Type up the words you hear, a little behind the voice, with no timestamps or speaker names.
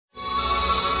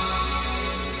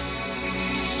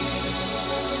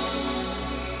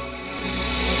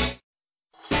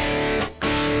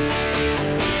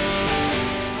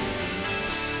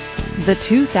the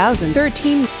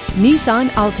 2013 Nissan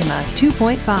Altima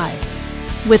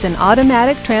 2.5. With an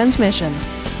automatic transmission,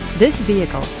 this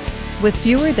vehicle, with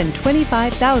fewer than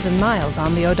 25,000 miles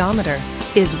on the odometer,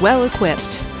 is well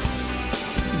equipped.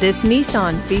 This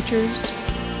Nissan features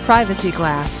privacy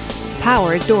glass,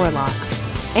 powered door locks,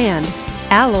 and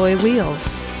alloy wheels.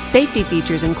 Safety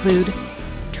features include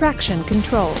traction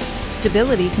control,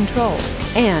 stability control,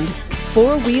 and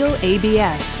four-wheel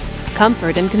ABS.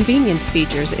 Comfort and convenience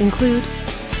features include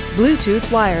Bluetooth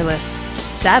wireless,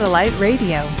 satellite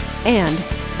radio, and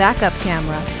backup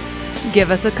camera.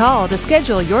 Give us a call to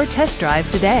schedule your test drive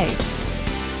today.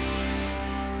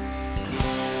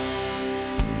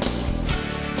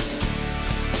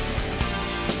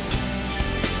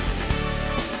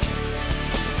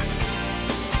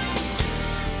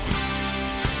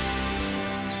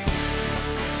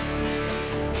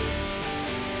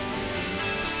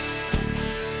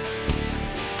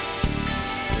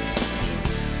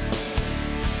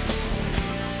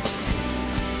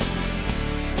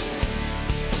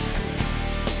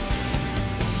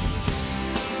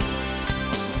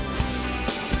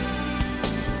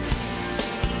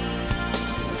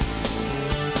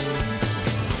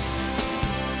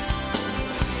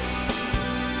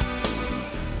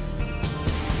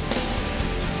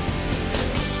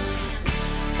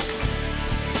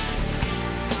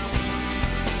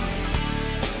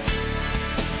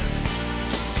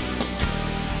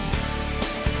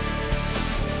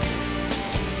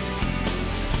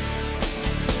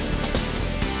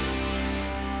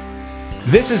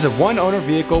 This is a one-owner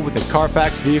vehicle with a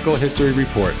Carfax Vehicle History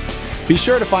Report. Be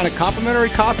sure to find a complimentary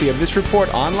copy of this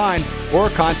report online or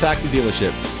contact the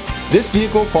dealership. This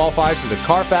vehicle qualifies for the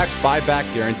Carfax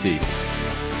Buyback Guarantee.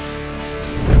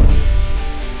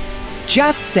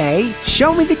 Just say,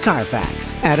 "Show me the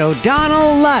Carfax" at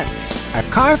O'Donnell Lutz, a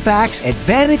Carfax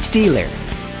Advantage dealer.